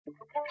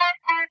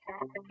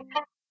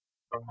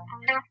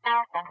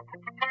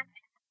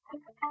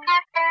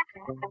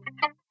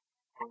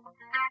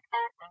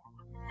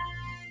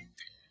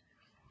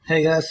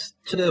Hey guys,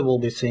 today we'll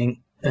be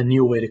seeing a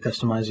new way to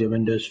customize your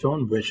Windows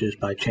Phone, which is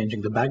by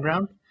changing the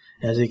background.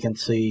 As you can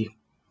see,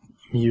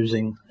 I'm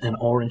using an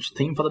orange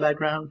theme for the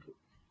background,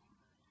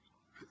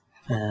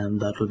 and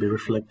that will be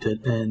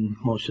reflected in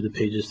most of the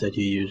pages that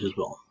you use as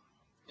well.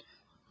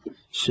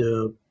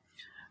 So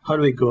how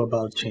do we go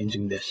about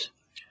changing this?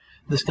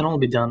 This can all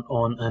be done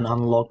on an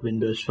unlocked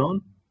Windows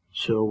Phone.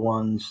 So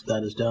once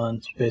that is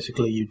done,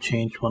 basically you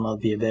change one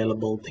of the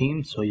available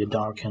themes, so your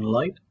dark and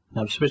light.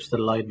 I've switched the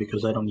light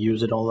because I don't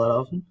use it all that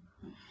often,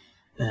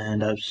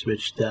 and I've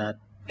switched that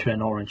to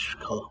an orange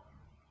color.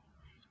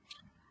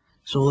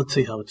 So let's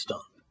see how it's done.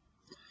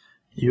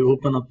 You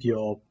open up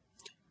your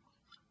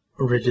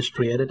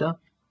registry editor.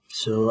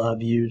 So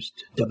I've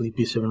used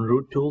WP7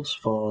 root tools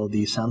for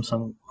the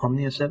Samsung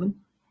Omnia 7.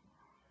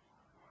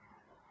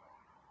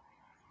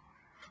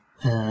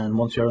 And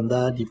once you're on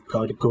that, you've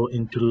got to go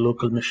into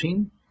local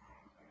machine,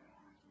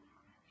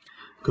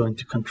 go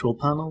into control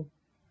panel,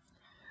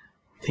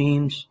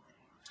 themes.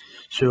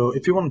 So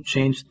if you want to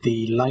change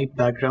the light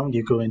background,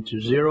 you go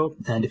into 0,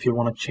 and if you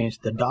want to change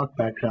the dark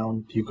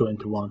background, you go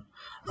into 1.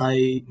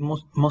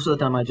 Most of the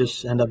time I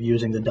just end up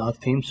using the dark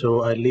theme,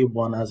 so I leave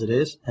 1 as it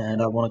is,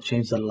 and I want to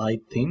change the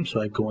light theme,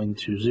 so I go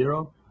into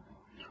 0.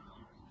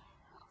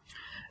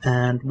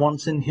 And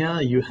once in here,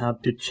 you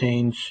have to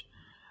change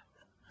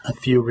a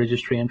few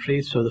registry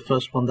entries. So the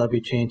first one that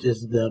we change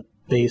is the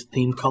base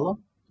theme color,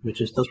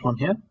 which is this one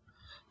here.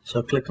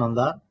 So click on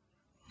that,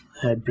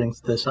 it brings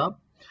this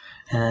up.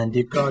 And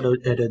you've got to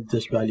edit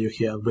this value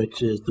here,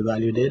 which is the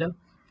value data.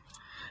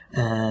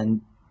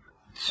 And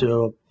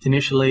so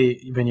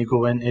initially when you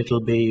go in,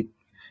 it'll be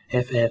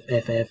FF.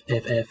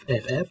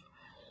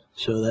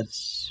 So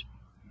that's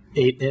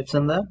 8 F's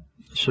in there.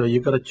 So you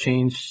got to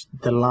change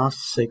the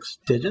last 6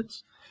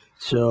 digits.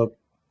 So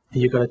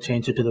you got to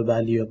change it to the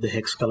value of the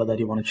hex color that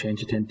you want to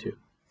change it into.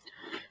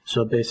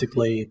 So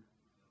basically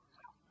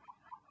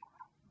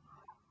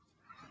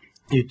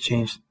you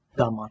change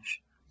that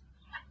much.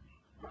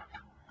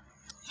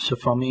 So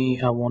for me,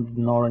 I wanted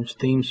an orange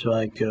theme, so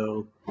I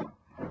go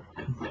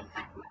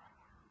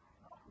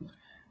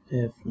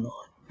if not.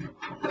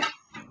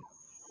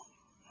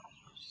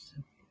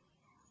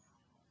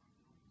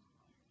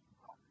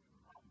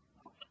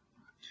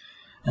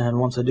 And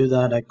once I do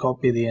that, I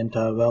copy the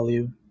entire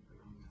value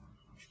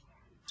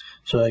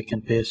so I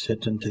can paste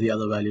it into the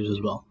other values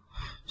as well.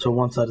 So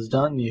once that is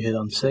done, you hit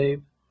on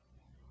save.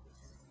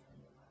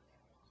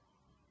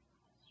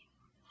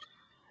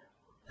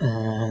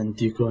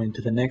 And you go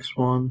into the next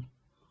one,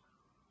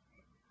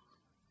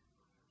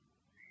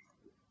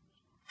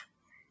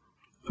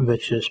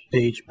 which is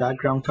page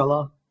background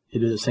color. You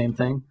do the same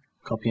thing,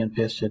 copy and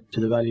paste it to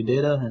the value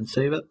data and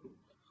save it.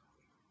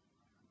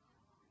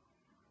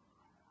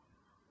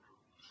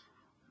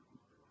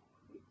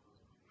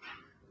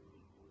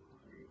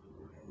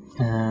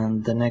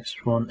 And the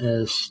next one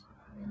is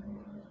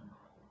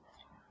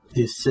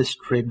the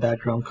sys-tray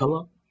background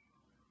color.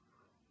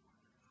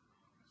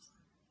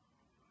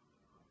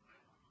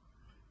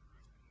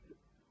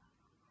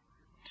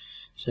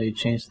 So you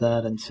change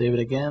that and save it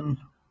again.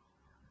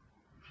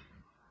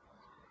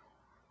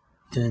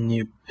 Then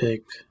you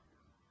pick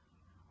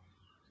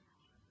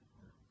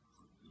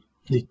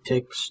the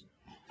text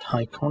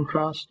high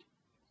contrast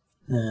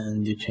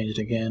and you change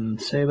it again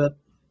and save it.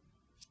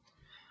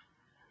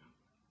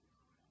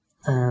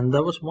 And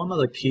there was one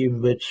other key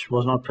which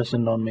was not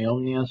present on my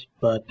Omnias,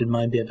 but it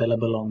might be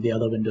available on the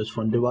other Windows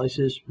Phone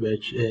devices,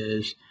 which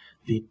is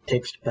the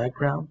text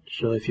background.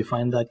 So if you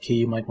find that key,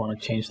 you might want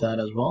to change that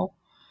as well.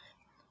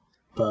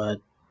 But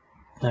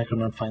I could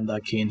not find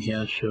that key in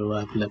here, so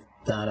I've left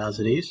that as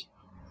it is.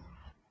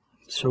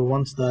 So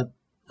once that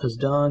is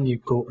done, you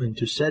go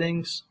into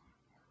settings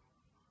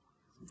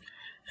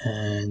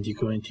and you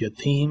go into your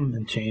theme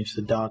and change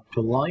the dark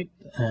to light,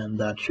 and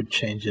that should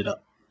change it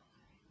up.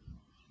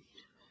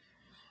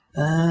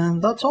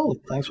 And that's all.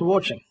 Thanks for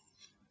watching.